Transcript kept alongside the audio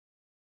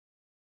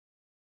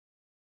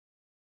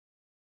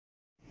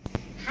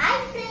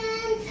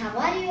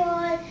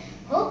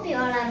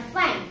are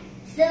fine.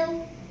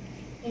 So,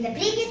 in the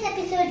previous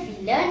episode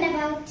we learned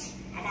about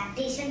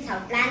adaptations, how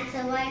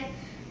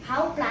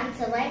plants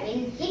survive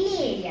in hilly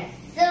areas.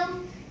 So,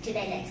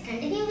 today let's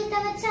continue with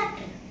our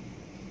chapter.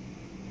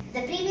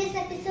 The previous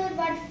episode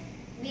what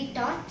we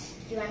taught,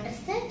 you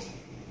understood?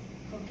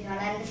 Hope you all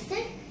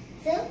understood.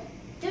 So,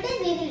 today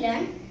we will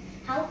learn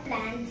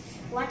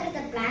what are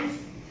the plants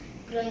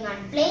growing on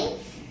plains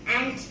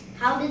and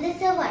how do they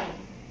survive.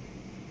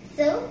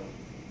 So,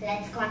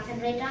 let's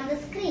concentrate on the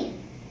screen.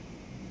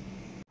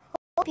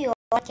 Hope you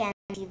all can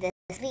see the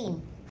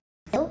screen.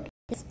 So,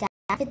 let's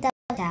start with the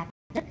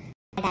chapter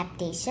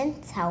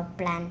adaptations, how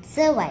plants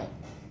survive.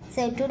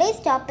 So, today's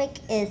topic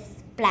is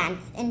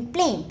plants in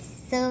plains.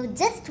 So,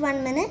 just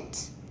 1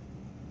 minute.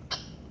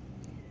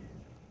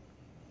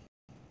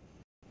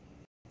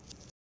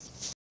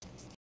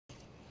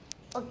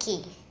 Okay.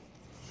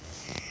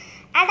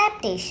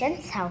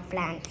 Adaptations, how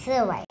plants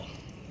survive.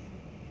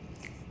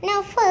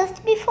 Now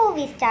first, before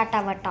we start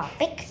our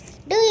topic,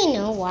 do you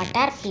know what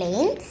are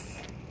plains?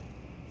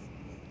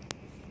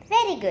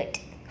 Very good.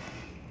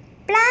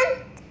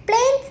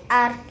 Plains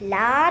are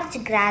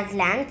large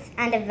grasslands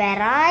and a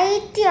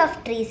variety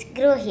of trees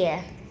grow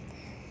here.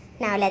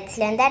 Now let's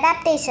learn the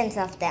adaptations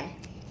of them.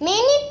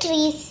 Many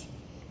trees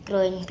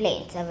grow in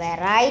plains. A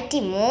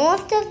variety,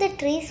 most of the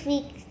trees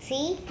we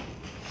see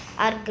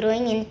are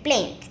growing in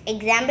plains.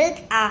 Examples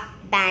are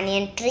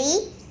banyan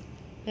tree,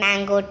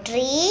 mango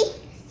tree,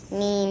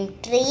 neem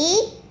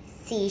tree,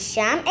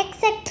 sesame,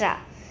 etc.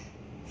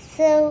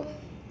 So,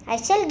 I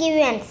shall give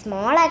you a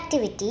small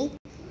activity.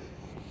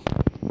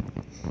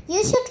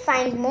 You should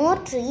find more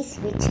trees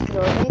which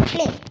grow in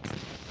plains.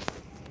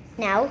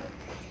 Now,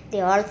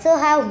 they also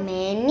have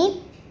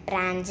many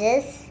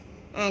branches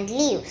and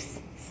leaves.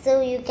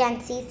 So, you can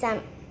see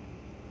some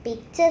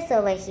pictures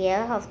over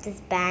here of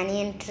this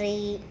banyan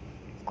tree,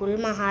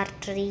 gulmahar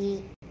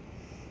tree.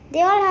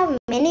 They all have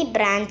many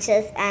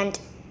branches and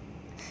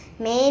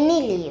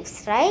many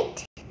leaves,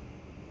 right?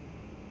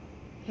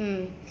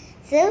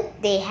 So,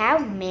 they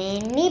have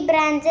many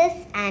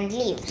branches and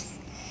leaves.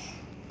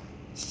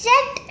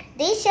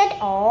 They shed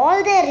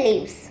all their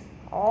leaves,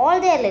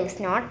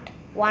 not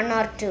one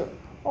or two.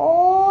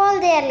 All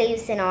their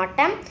leaves in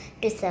autumn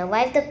to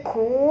survive the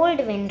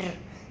cold winter.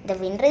 The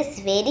winter is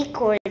very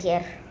cold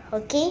here,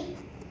 okay?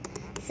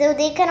 So,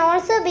 they can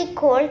also be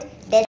called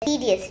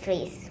deciduous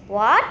trees.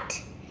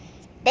 What?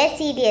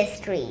 Deciduous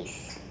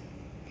trees.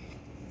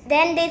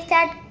 Then they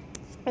start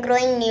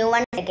growing new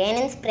ones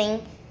again in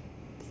spring.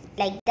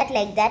 Like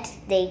that,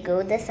 they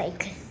go the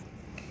cycle.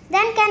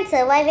 Then can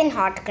survive in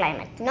hot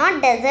climate.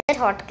 Not desert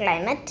hot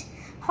climate.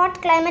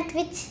 Hot climate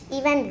which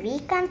even we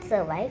can't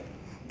survive.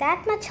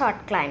 That much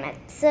hot climate.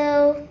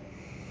 So,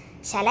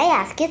 shall I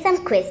ask you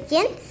some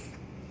questions?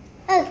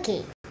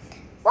 Okay.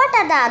 What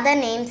are the other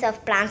names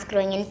of plants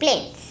growing in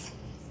plains?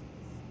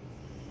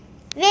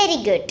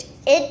 Very good.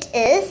 It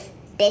is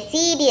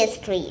deciduous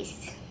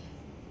trees.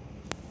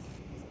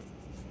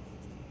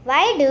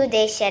 Why do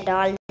they shed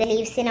all the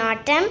leaves in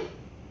autumn?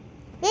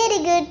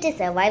 Very good, to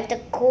survive the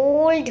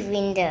cold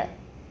winter.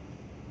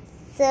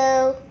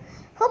 So,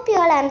 hope you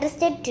all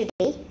understood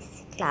today's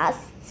class.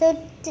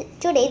 So,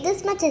 today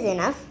this much is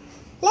enough.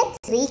 Let's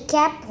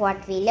recap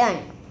what we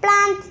learned.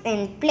 Plants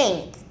in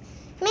plains.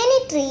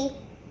 Many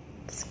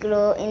trees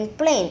grow in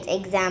plains.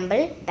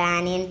 Example,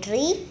 banyan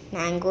tree,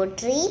 mango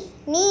tree,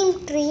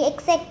 neem tree,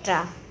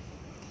 etc.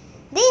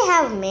 They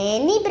have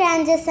many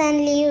branches and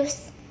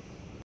leaves.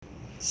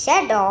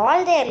 Shed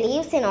all their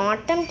leaves in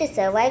autumn to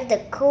survive the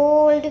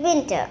cold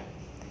winter.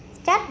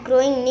 Start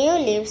growing new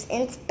leaves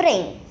in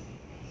spring.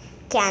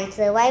 Can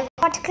survive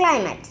hot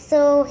climate.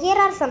 So here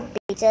are some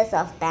pictures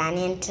of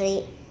banyan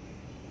tree,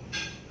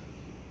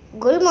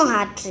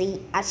 gulmohar tree,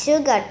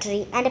 ashoka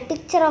tree and a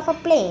picture of a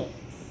plain.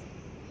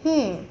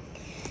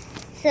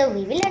 So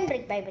we will learn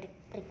brick by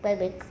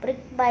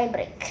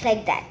brick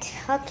like that.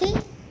 Okay.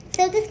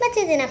 So this much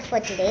is enough for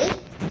today.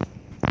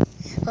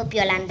 Hope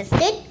you all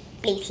understood.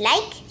 Please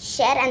like,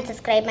 share and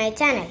subscribe my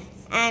channel.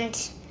 And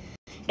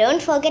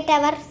don't forget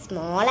our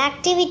small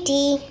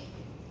activity.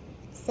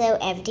 So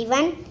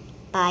everyone,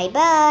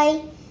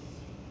 bye-bye.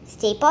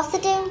 Stay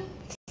positive,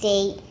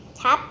 stay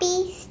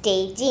happy,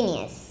 stay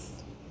genius.